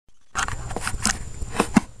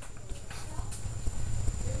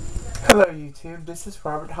Hello YouTube, this is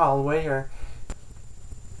Robert Holloway, or...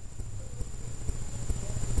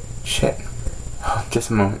 Shit. Oh, just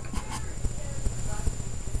a moment.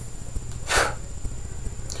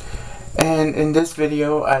 And in this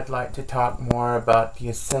video, I'd like to talk more about the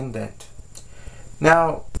Ascendant.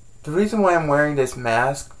 Now, the reason why I'm wearing this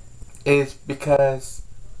mask is because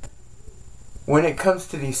when it comes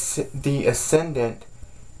to the Ascendant,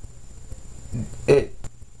 it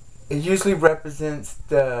usually represents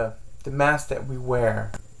the mask that we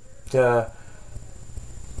wear, the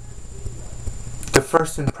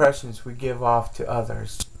first impressions we give off to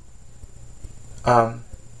others. The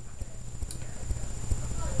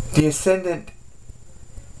Ascendant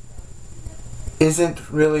isn't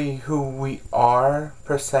really who we are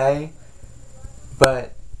per se,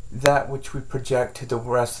 but that which we project to the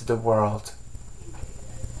rest of the world.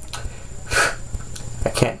 I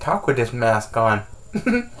can't talk with this mask on.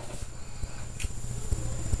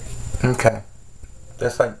 Okay.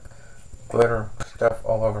 There's like glitter stuff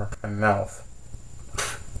all over my mouth.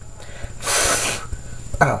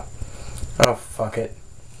 Oh. Oh, fuck it.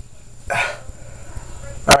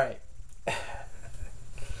 Alright.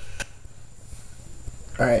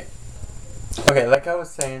 Alright. Okay, like I was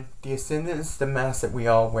saying, the Ascendant is the mask that we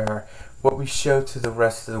all wear, what we show to the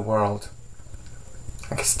rest of the world.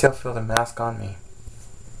 I can still feel the mask on me.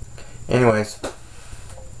 Anyways,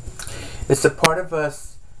 it's the part of us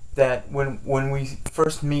that when we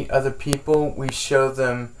first meet other people, we show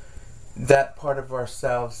them that part of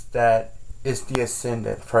ourselves that is the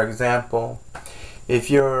Ascendant. For example,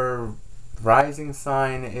 if your rising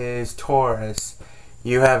sign is Taurus,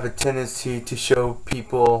 you have a tendency to show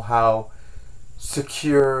people how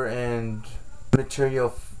secure and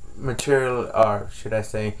material, or should I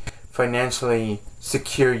say, financially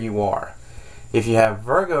secure you are. If you have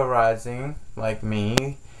Virgo rising, like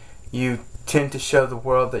me, you tend to show the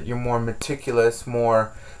world that you're more meticulous,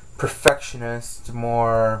 more perfectionist,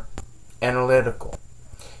 more analytical.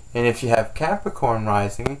 And if you have Capricorn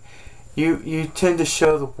rising, you tend to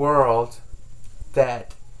show the world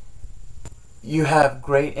that you have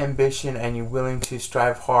great ambition and you're willing to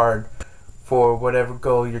strive hard for whatever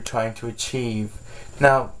goal you're trying to achieve.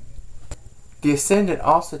 Now, the Ascendant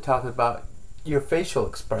also talks about your facial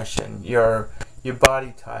expression, your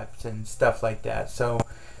body types and stuff like that. So,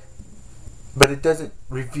 but it doesn't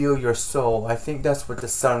reveal your soul. I think that's what the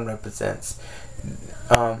sun represents.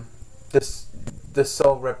 The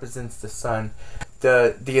soul represents the sun.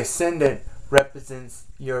 The Ascendant represents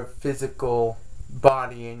your physical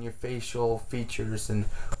body and your facial features and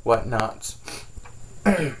whatnot.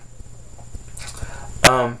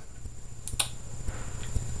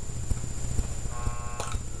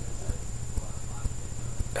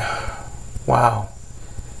 Wow.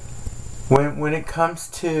 When it comes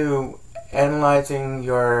to analyzing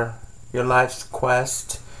your life's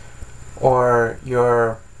quest, or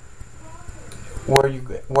where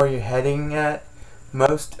you're heading at,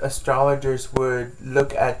 most astrologers would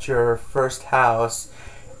look at your first house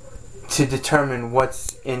to determine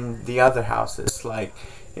what's in the other houses, like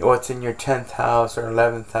what's in your 10th house or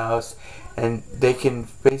 11th house, and they can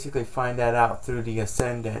basically find that out through the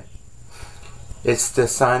Ascendant. It's the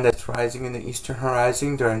sign that's rising in the eastern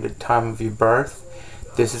horizon during the time of your birth.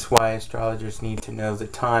 This is why astrologers need to know the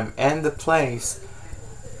time and the place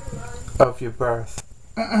of your birth.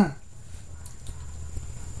 I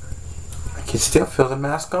can still feel the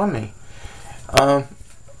mask on me.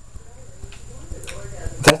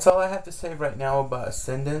 That's all I have to say right now about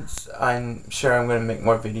Ascendants. I'm sure I'm going to make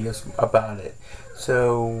more videos about it.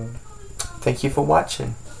 So, thank you for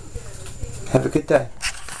watching. Have a good day.